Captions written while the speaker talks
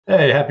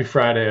Hey, happy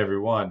Friday,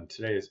 everyone.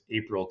 Today is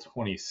April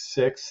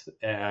 26th,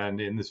 and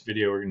in this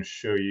video, we're going to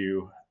show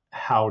you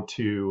how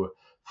to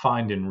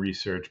find and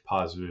research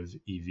positive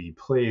EV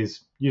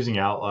plays using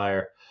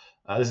Outlier.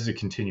 This is a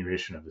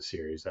continuation of the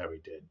series that we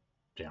did.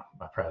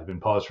 I've probably been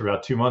paused for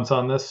about 2 months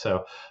on this,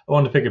 so I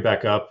wanted to pick it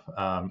back up,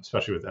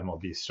 especially with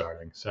MLB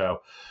starting.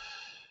 So,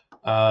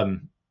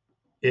 um,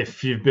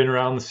 if you've been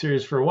around the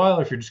series for a while,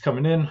 or if you're just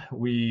coming in,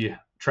 we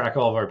track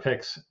all of our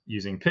picks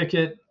using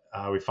Pikkit.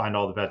 We find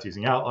all the bets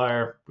using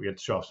Outlier. We get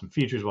to show off some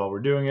features while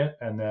we're doing it,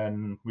 and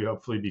then we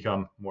hopefully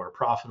become more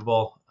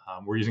profitable.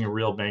 We're using a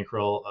real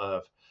bankroll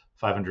of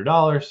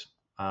 $500.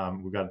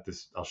 We've got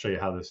this. I'll show you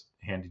how this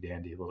handy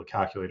dandy little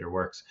calculator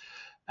works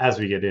as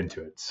we get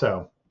into it.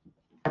 So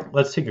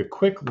let's take a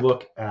quick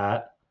look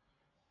at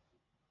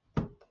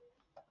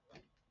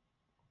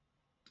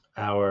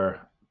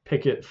our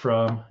Pikkit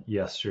from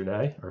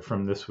yesterday or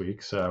from this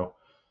week. So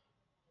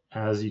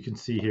as you can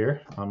see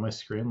here on my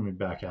screen, let me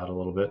back out a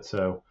little bit.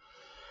 So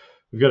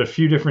we've got a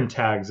few different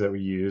tags that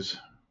we use.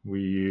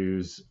 We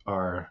use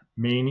our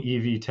main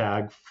EV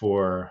tag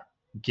for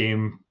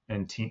game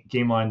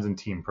lines and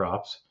team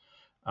props.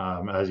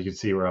 As you can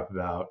see, we're up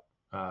about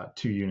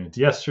 2 units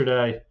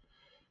yesterday.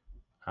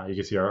 You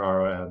can see our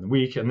ROI on the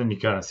week, and then you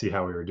kind of see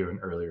how we were doing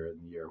earlier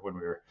in the year when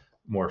we were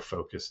more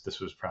focused.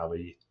 This was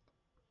probably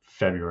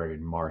February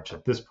and March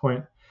at this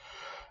point.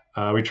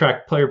 We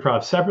track player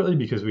props separately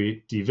because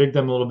we devig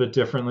them a little bit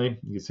differently.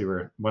 You can see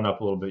we went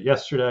up a little bit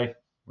yesterday.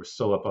 We're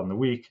still up on the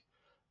week,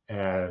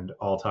 and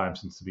all time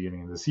since the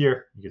beginning of this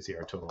year. You can see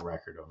our total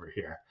record over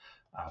here.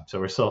 So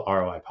we're still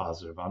ROI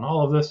positive on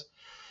all of this.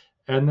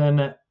 And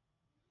then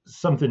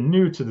something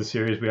new to the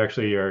series, we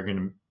actually are going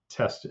to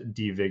test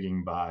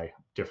devigging by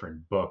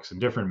different books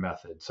and different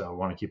methods. So I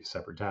want to keep a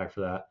separate tag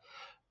for that.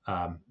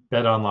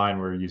 Bet online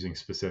we're using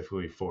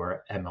specifically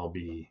for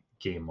MLB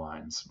game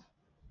lines.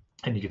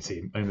 And you can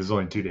see, there's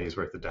only 2 days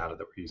worth of data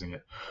that we're using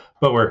it,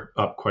 but we're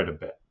up quite a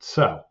bit.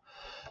 So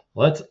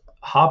let's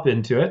hop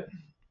into it.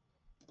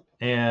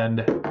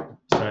 And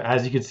so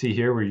as you can see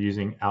here, we're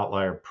using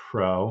Outlier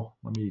Pro.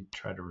 Let me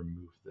try to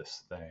remove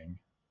this thing.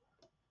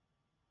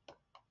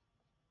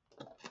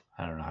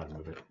 I don't know how to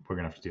move it. We're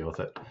going to have to deal with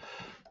it.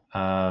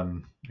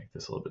 Make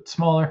this a little bit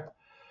smaller.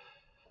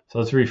 So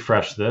let's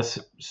refresh this.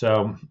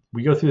 So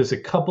we go through this a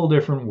couple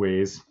different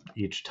ways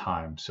each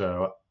time.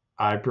 So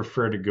I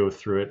prefer to go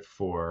through it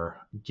for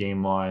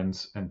game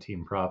lines and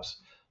team props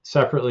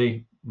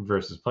separately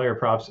versus player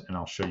props, and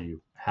I'll show you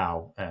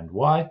how and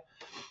why.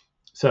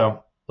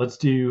 So let's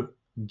do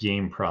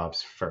game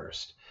props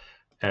first.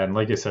 And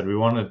like I said, we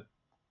want to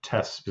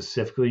test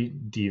specifically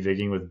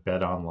devigging with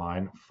Bet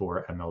Online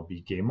for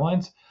MLB game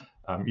lines.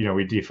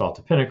 We default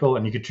to Pinnacle,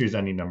 and you could choose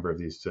any number of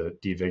these to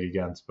devig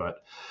against, but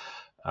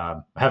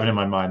having in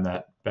my mind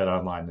that Bet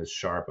Online is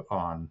sharp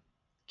on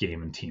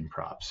game and team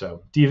props.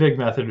 So devig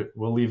method,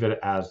 we'll leave it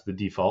as the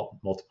default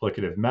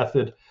multiplicative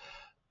method.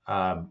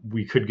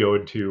 We could go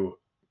into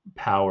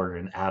power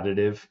and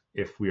additive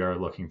if we are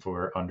looking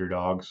for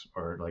underdogs,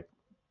 or like,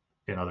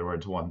 in other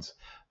words, ones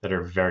that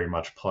are very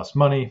much plus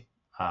money.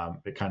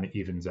 It kind of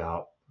evens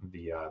out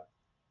the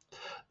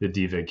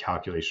devig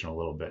calculation a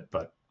little bit,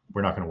 but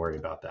we're not going to worry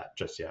about that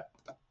just yet.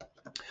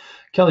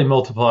 Kelly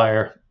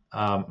multiplier,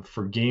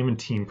 for game and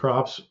team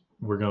props,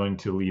 we're going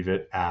to leave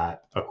it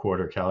at a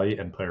quarter Kelly,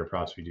 and player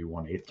props we do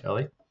 1/8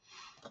 Kelly.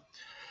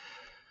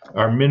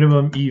 Our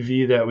minimum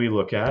EV that we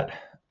look at,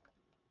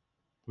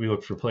 we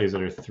look for plays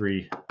that are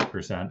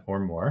 3% or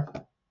more.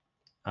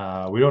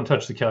 We don't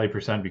touch the Kelly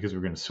percent because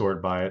we're going to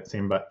sort by it.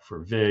 Same but for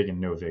VIG and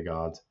no VIG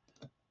odds.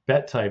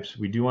 Bet types,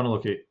 we do want to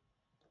look at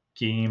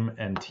game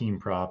and team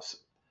props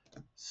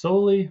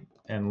solely,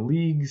 and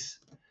leagues,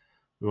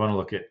 we want to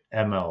look at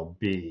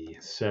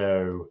MLB.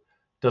 So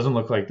it doesn't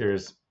look like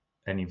there's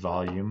any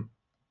volume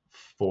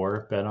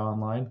for Bet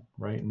Online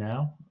right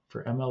now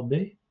for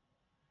MLB.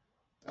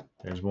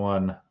 There's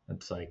one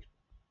that's like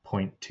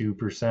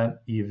 0.2%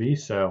 EV.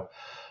 So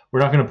we're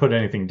not going to put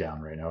anything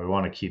down right now. We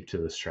want to keep to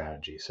the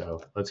strategy.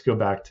 So let's go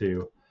back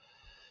to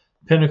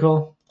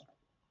Pinnacle,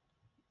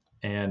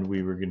 and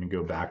we were going to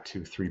go back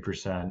to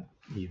 3%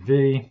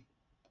 EV.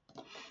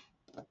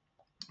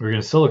 We're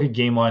going to still look at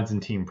game lines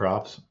and team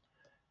props.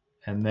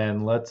 And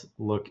then let's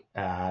look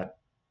at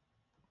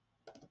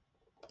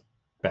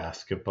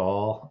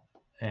basketball,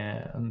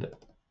 and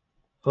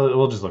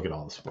we'll just look at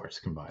all the sports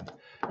combined.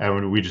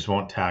 And we just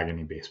won't tag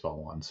any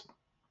baseball ones.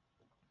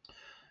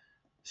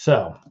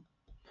 So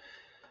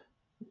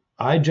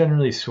I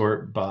generally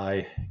sort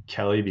by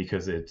Kelly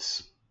because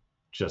it's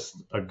just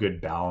a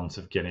good balance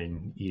of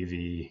getting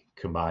EV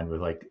combined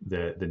with like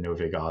the no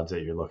vig odds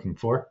that you're looking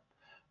for.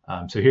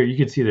 So here you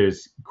can see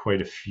there's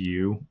quite a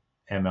few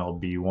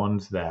MLB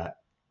ones that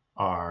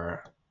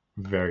are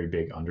very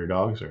big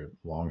underdogs or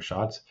long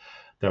shots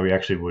that we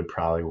actually would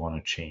probably want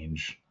to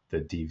change the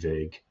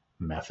devig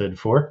method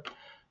for.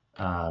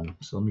 So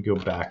let me go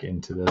back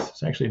into this.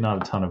 It's actually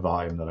not a ton of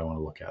volume that I want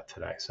to look at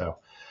today. So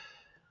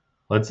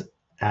let's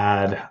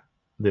add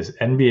this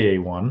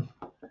NBA one,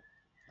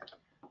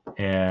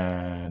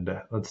 and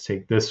let's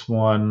take this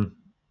one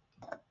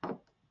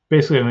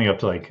basically anything up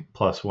to like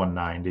plus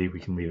 190, we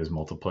can leave as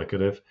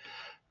multiplicative.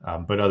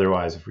 But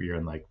otherwise, if you're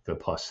in like the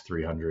plus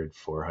 300,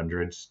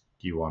 400s,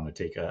 you want to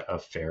take a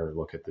fair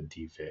look at the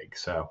devig.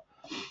 So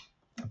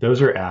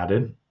those are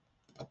added.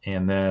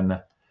 And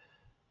then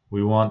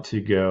we want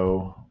to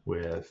go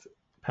with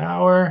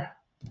power,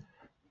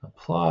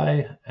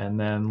 apply, and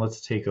then let's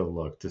take a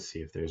look to see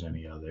if there's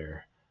any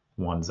other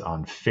ones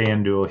on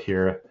FanDuel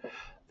here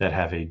that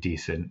have a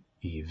decent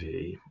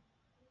EV.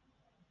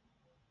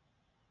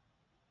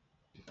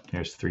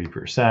 Here's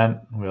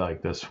 3%. We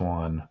like this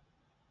one.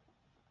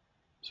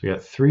 So we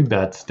got 3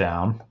 bets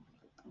down.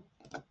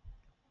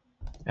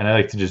 And I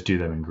like to just do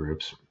them in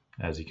groups,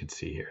 as you can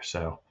see here.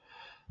 So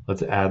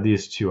let's add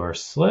these to our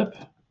slip.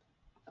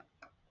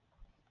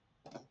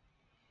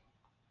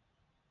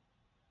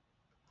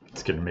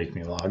 It's going to make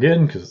me log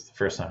in because it's the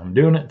first time I'm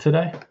doing it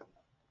today.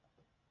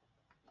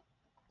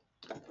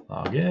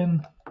 Log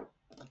in,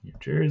 New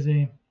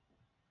Jersey.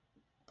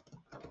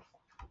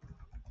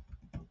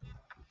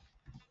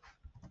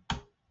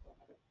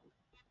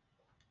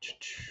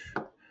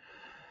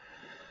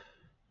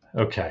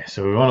 Okay,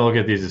 so we want to look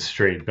at these as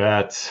straight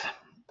bets.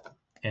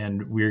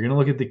 And we're going to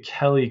look at the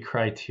Kelly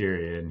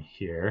criterion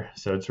here.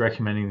 So it's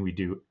recommending we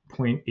do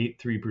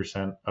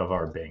 0.83% of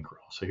our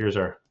bankroll. So here's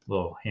our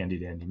little handy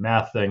dandy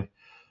math thing.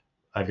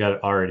 I've got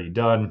it already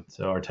done.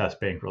 So our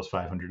test bankroll is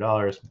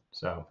 $500.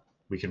 So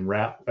we can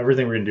wrap,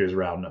 everything we're going to do is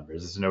round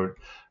numbers. There's no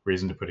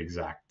reason to put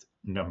exact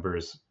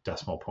numbers,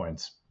 decimal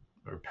points,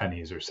 or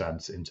pennies or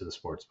cents into the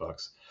sports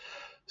books.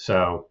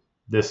 So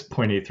this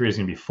 0.83 is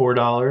going to be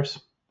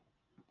 $4.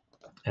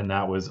 And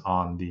that was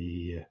on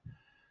the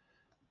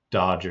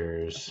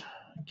Dodgers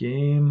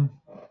game.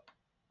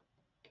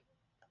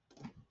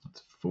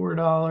 That's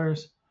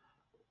 $4.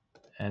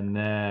 And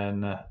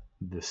then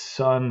the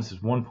Suns is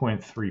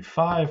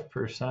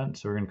 1.35%.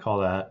 So we're going to call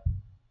that,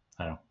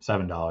 I don't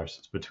know, $7.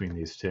 It's between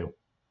these two.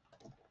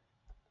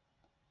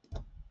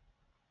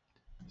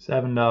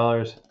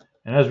 $7.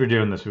 And as we're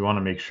doing this, we want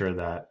to make sure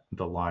that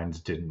the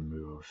lines didn't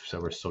move. So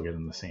we're still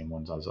getting the same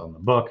ones as on the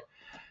book.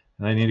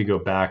 And I need to go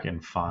back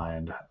and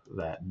find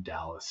that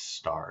Dallas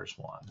Stars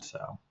one.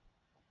 So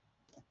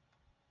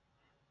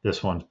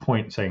this one's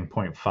saying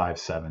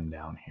 0.57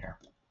 down here.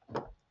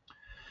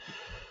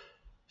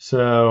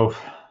 So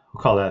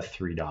we'll call that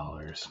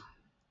 $3.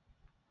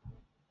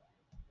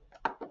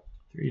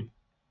 3.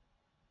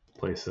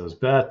 Place those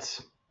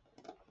bets.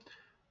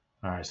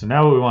 All right, so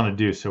now what we want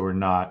to do, so we're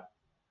not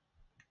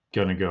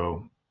going to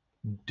go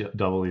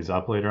double these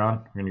up later on,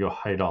 we're going to go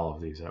hide all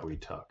of these that we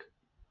took.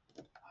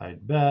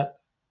 Hide bet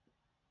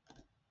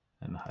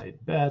and hide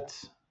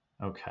bets.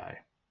 Okay.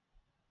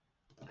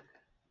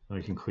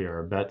 We can clear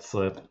our bet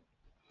slip.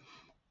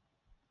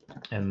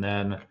 And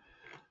then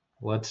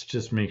let's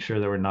just make sure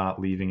that we're not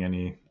leaving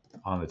any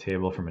on the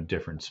table from a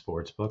different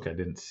sports book. I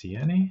didn't see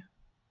any.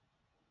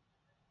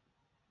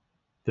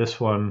 This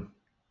one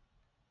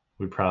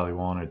we probably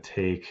want to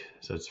take,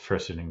 so it's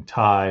first inning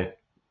tie,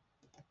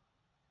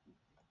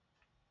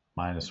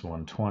 minus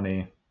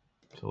 120.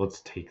 So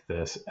let's take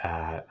this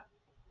at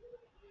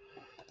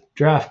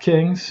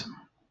DraftKings.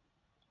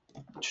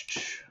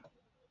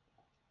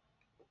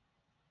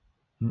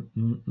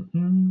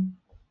 And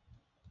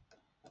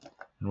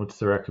what's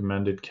the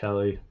recommended,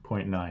 Kelly?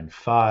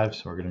 0.95.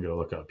 So we're going to go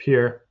look up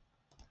here.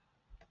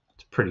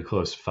 It's pretty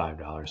close to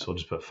 $5. So we'll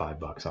just put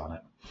 $5 on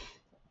it.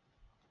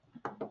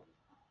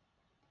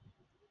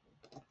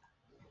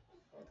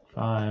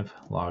 5,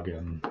 log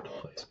in,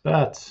 place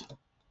bets.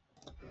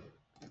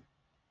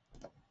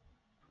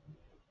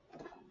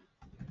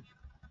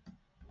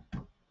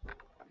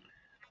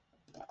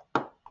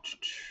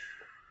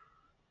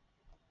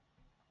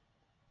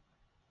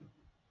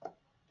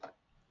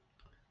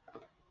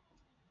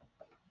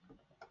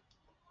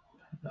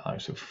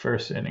 So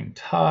first inning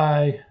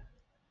tie.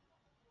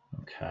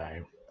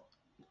 Okay.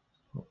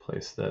 We'll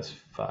place this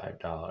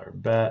 $5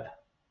 bet.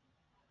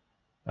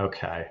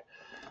 Okay.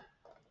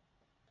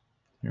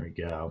 Here we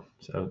go.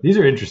 So these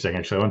are interesting.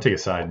 Actually, I want to take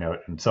a side note,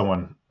 and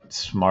someone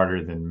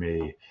smarter than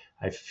me,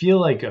 I feel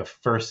like a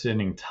first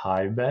inning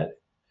tie bet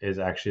is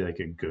actually like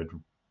a good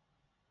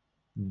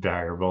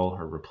variable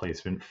or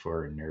replacement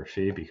for a nerf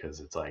fee, because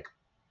it's like,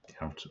 you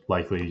know,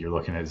 likely you're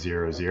looking at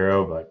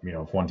 0-0, but you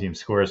know, if one team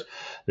scores,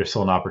 there's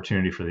still an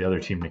opportunity for the other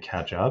team to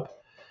catch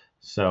up.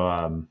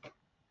 So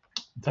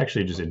it's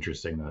actually just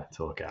interesting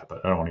to look at,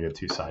 but I don't want to get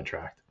too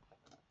sidetracked.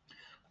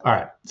 All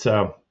right,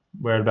 so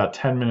we're at about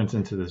 10 minutes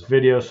into this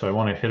video, so I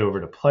want to hit over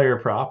to player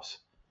props.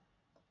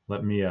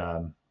 Let me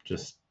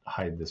just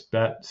hide this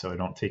bet so I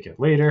don't take it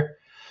later.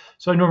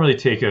 So I normally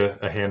take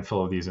a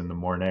handful of these in the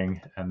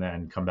morning and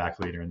then come back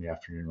later in the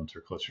afternoon once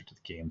we're closer to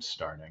the game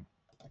starting.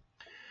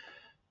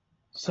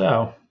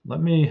 So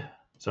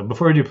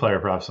before we do player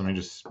props, let me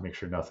just make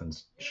sure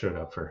nothing's showed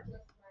up for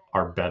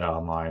our Bet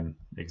Online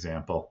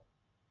example.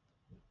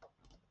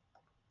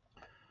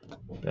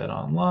 Bet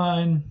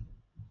Online.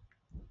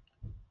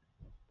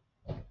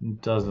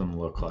 Doesn't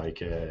look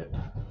like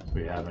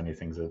we have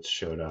anything that's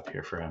showed up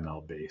here for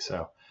MLB.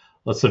 So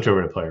let's switch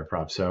over to player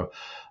props. So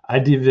I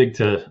devig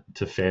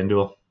to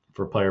FanDuel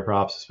for player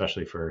props,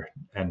 especially for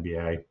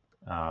NBA.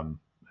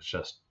 It's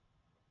just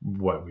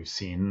what we've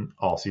seen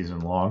all season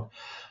long.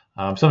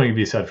 Something to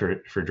be said for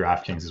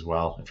DraftKings as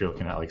well. If you're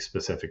looking at like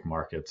specific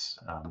markets,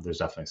 there's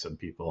definitely some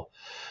people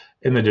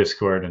in the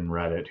Discord and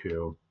Reddit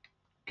who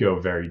go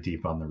very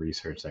deep on the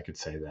research that could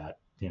say that,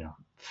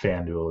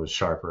 FanDuel is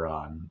sharper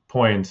on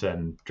points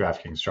and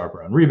DraftKings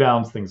sharper on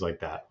rebounds, things like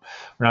that.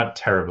 We're not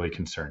terribly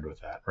concerned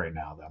with that right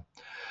now,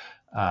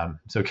 though.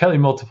 So Kelly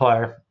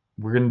multiplier,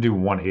 we're going to do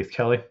 1/8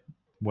 Kelly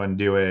when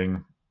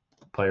doing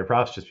player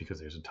props, just because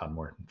there's a ton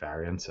more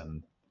variance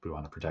and we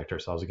want to protect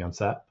ourselves against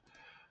that.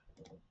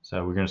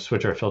 So we're going to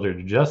switch our filter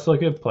to just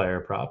look at player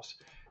props.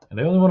 And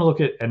I only want to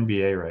look at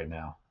NBA right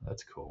now.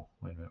 That's cool.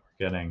 Wait a minute.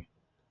 We're getting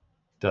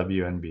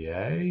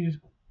WNBA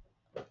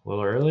a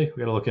little early. We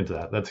got to look into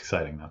that. That's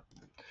exciting, though.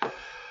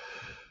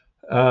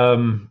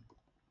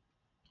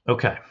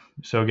 Okay.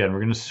 So again, we're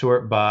going to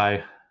sort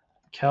by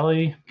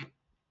Kelly.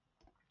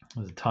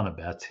 There's a ton of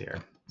bets here.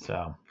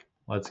 So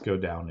let's go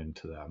down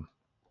into them.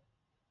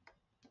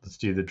 Let's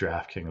do the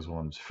DraftKings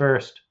ones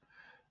first.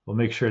 We'll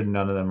make sure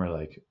none of them are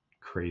like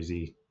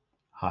crazy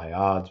high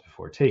odds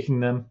before taking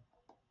them.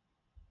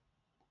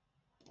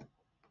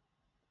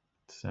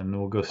 And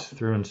we'll go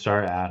through and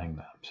start adding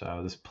them.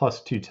 So this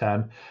plus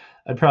 210,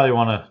 I'd probably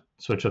want to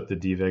switch up the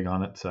devig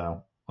on it.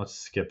 So let's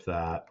skip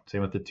that.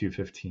 Same with the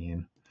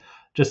 215,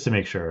 just to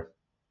make sure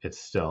it's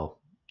still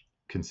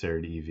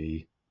considered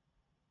EV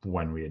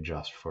when we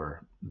adjust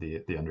for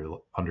the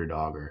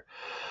underdog or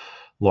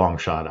long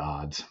shot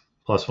odds.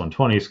 Plus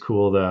 120 is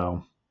cool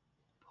though.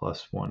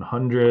 Plus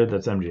 100,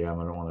 that's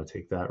MGM. I don't want to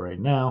take that right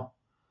now.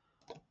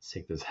 Let's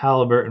take this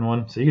Halliburton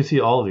one. So you can see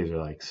all of these are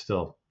like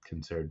still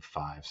considered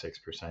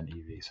 5-6%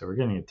 EV. So we're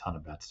getting a ton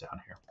of bets down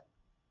here.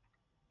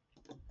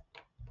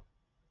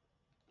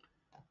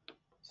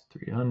 It's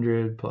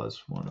 300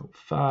 plus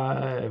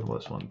 105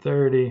 plus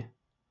 130.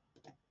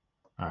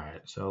 All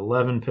right, so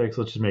 11 picks.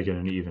 Let's just make it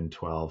an even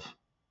 12.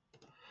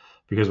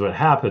 Because what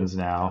happens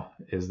now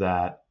is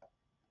that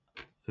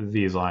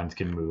these lines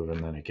can move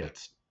and then it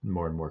gets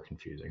more and more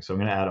confusing. So I'm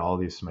going to add all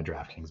these to my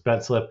DraftKings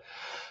bet slip. And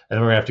then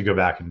we're going to have to go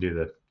back and do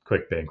the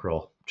quick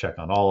bankroll, check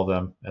on all of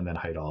them, and then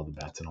hide all the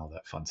bets and all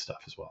that fun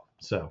stuff as well.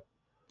 So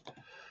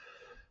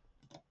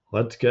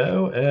let's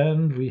go.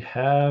 And we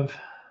have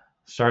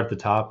start at the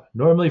top.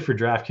 Normally for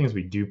DraftKings,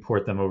 we do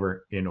port them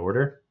over in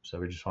order. So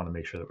we just want to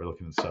make sure that we're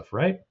looking at stuff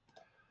right.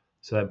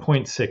 So that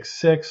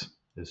 0.66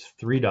 is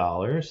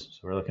 $3. So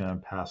we're looking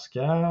at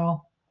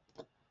Pascal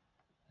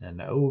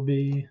and OB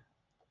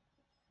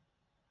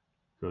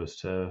goes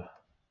to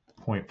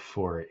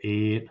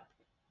 0.48.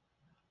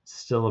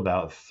 Still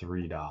about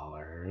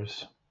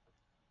 $3.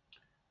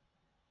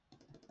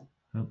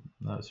 Oh,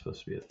 that was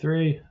supposed to be a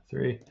 3.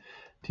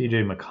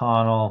 TJ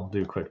McConnell,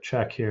 do a quick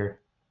check here.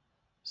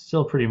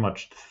 Still pretty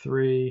much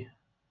 3.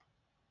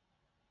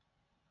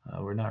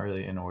 We're not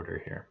really in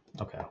order here.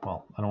 Okay,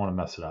 well, I don't want to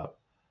mess it up.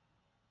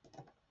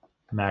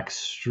 Max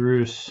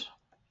Strus,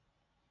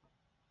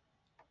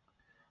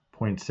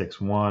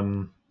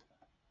 0.61.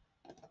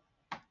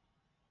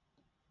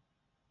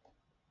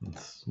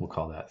 We'll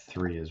call that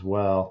 3 as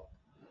well.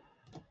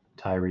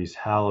 Tyrese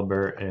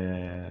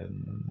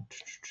Halliburton.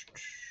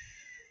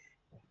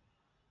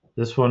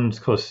 This one's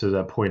close to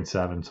that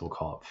 0.7, so we'll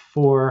call it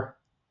 4.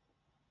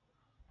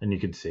 And you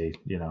can see,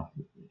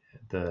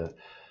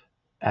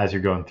 as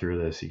you're going through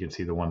this, you can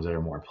see the ones that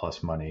are more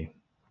plus money,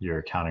 you're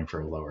accounting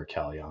for a lower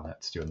Kelly on it.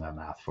 It's doing that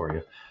math for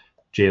you.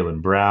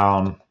 Jaylen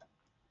Brown.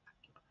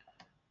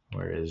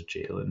 Where is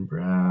Jaylen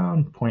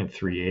Brown?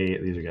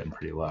 0.38. These are getting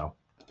pretty low.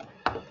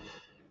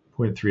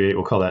 0.38.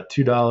 We'll call that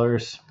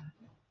 $2.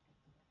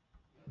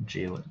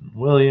 Jalen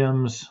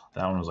Williams.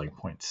 That one was like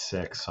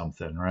 0.6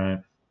 something,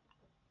 right?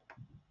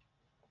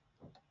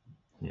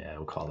 Yeah,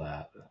 we'll call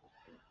that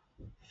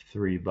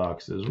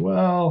 $3 as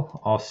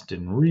well.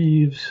 Austin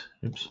Reeves.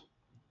 Oops.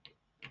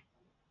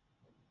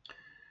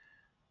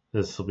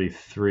 This will be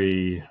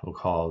 3. We'll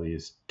call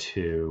these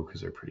 2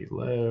 because they're pretty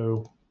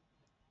low.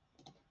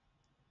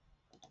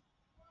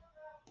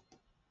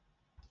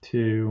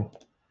 2.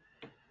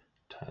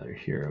 Tyler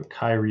Hero.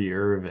 Kyrie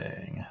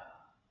Irving.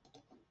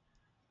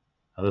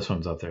 Now this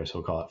one's up there, so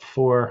we'll call it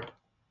 4.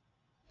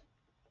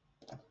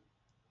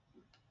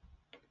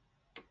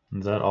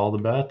 Is that all the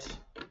bets?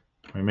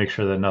 We make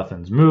sure that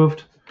nothing's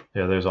moved.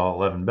 Yeah, there's all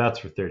 11 bets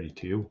for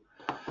 32.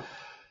 But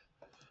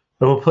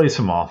we'll place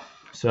them all.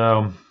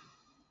 So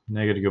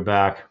now I got to go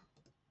back.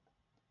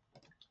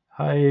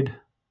 Hide.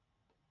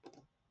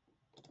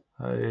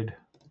 Hide.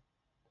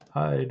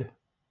 Hide.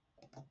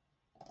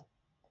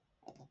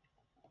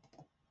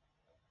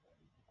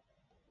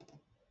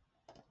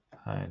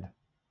 Hide.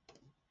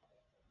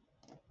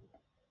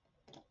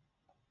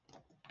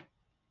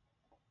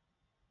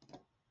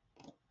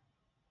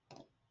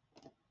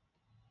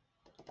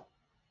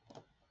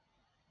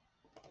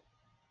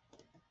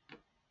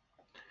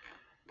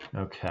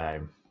 Okay.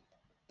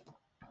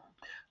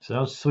 So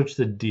I'll switch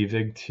the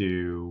devig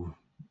to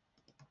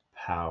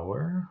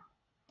power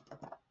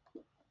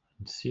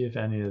and see if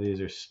any of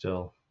these are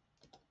still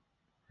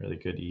really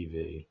good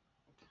EV.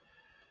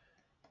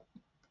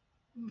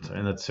 So,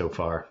 and that's so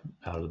far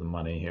out of the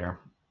money here.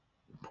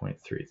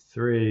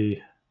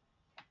 0.33.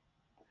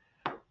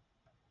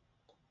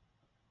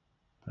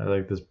 I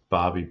like this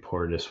Bobby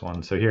Portis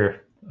one. So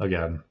here,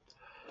 again,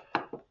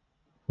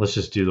 let's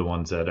just do the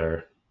ones that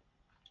are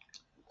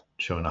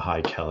showing a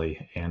high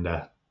Kelly and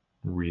a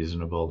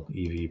reasonable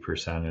EV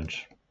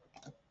percentage.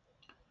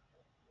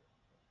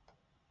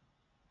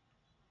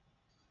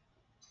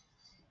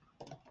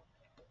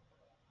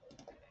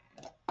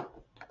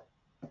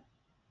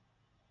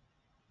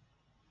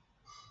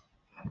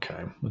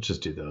 Okay, let's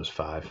just do those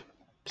 5,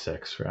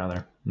 6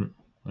 rather. Let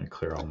me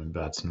clear all my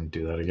bets and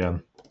do that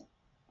again.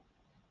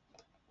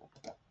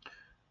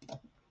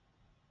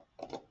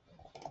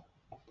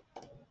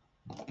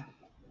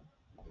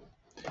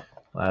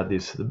 I'll add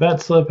these to the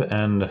bet slip,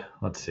 and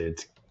let's see,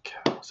 it's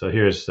so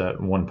here's that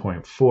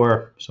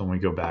 1.4. So when we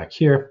go back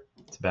here,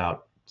 it's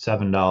about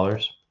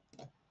 $7.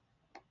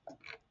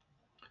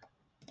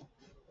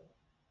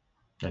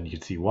 And you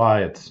can see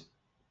why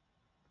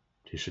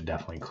you should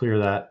definitely clear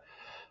that.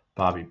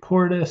 Bobby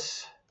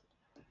Portis,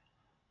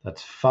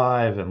 that's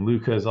 5, and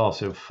Luka is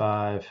also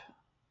 5.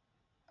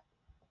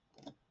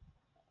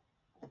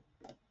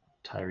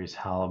 Tyrese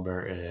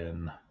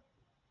Halliburton,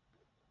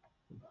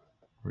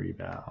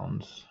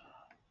 rebounds.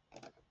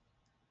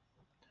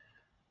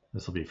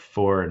 This will be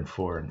 4 and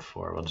 4 and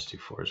 4. We'll just do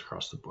 4s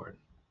across the board.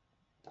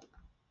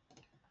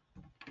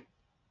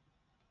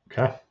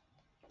 Okay.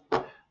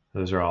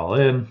 Those are all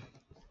in.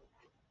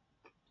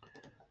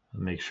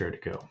 Make sure to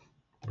go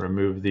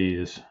remove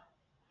these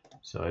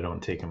so I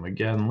don't take them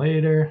again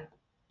later.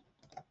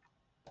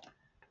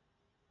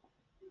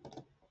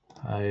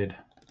 Hide.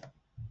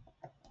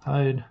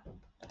 Hide.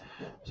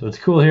 So what's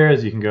cool here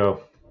is you can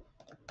go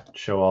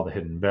show all the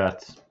hidden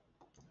bets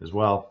as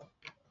well.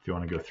 If you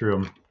want to go through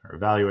them or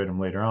evaluate them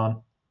later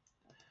on,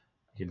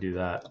 you can do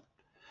that.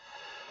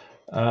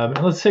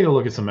 And let's take a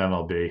look at some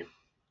MLB.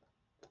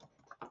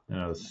 I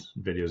know this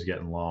video is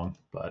getting long,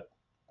 but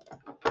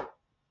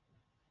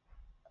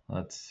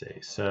let's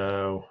see.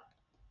 So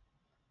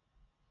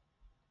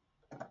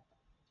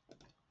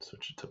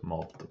switch it to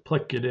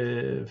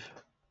multiplicative.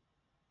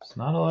 It's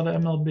not a lot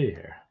of MLB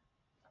here.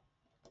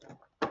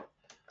 All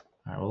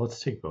right, well, let's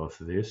take both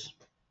of these.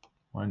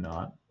 Why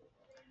not?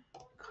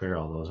 Clear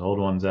all those old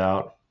ones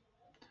out.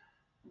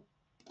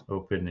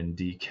 Open in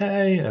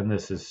DK, and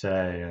this is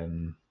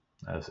saying,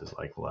 this is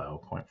like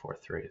low,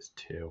 0.43 is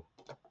 2.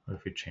 What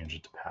if we change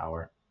it to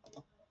power?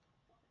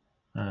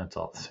 It's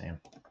all the same.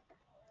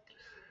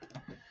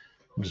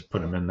 We'll just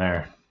put them in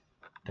there.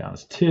 Down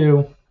as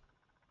 2.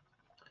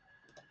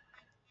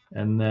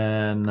 And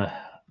then, let's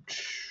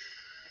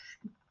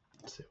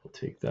see, we'll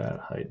take that,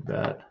 hide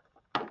bet.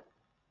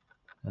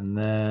 And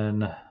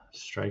then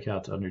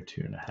strikeouts under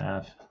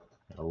 2.5.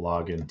 Gotta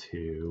log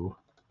into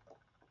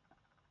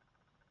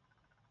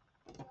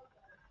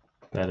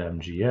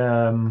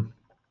BetMGM.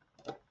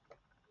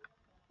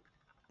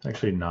 It's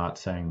actually not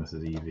saying this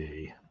is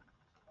EV.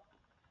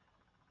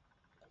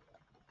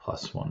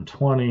 Plus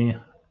 120.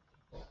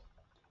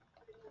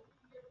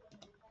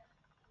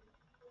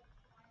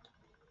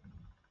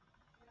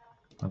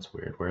 That's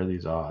weird. Where are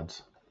these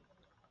odds?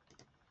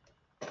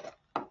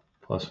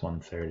 Plus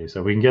 130. So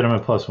if we can get them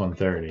at plus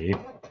 130,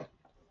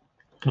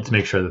 let's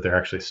make sure that they're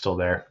actually still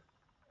there.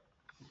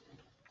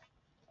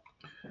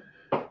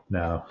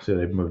 No, so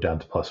they've moved down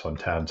to plus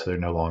 110, so they're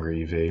no longer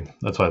EV.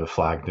 That's why the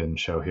flag didn't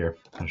show here.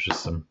 There's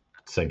just some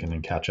syncing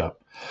and catch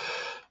up.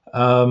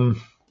 So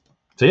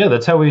yeah,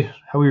 that's how we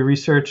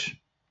research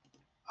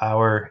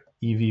our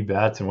EV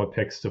bets and what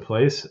picks to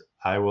place.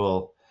 I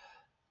will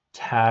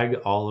tag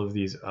all of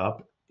these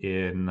up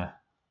in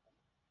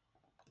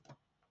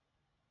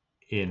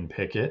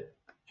Pikkit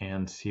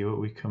and see what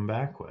we come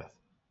back with.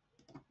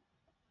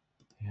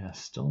 Yeah,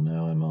 still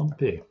no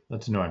MLB.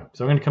 That's annoying.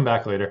 So I'm going to come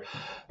back later.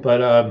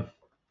 But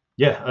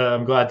yeah,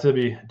 I'm glad to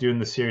be doing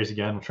this series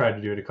again. We'll try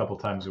to do it a couple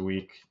times a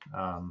week.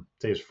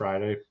 Today's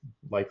Friday.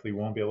 Likely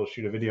won't be able to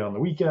shoot a video on the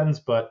weekends,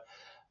 but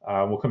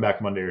we'll come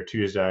back Monday or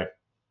Tuesday,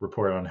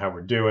 report on how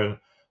we're doing,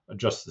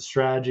 adjust the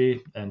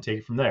strategy, and take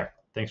it from there.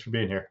 Thanks for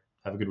being here.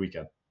 Have a good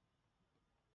weekend.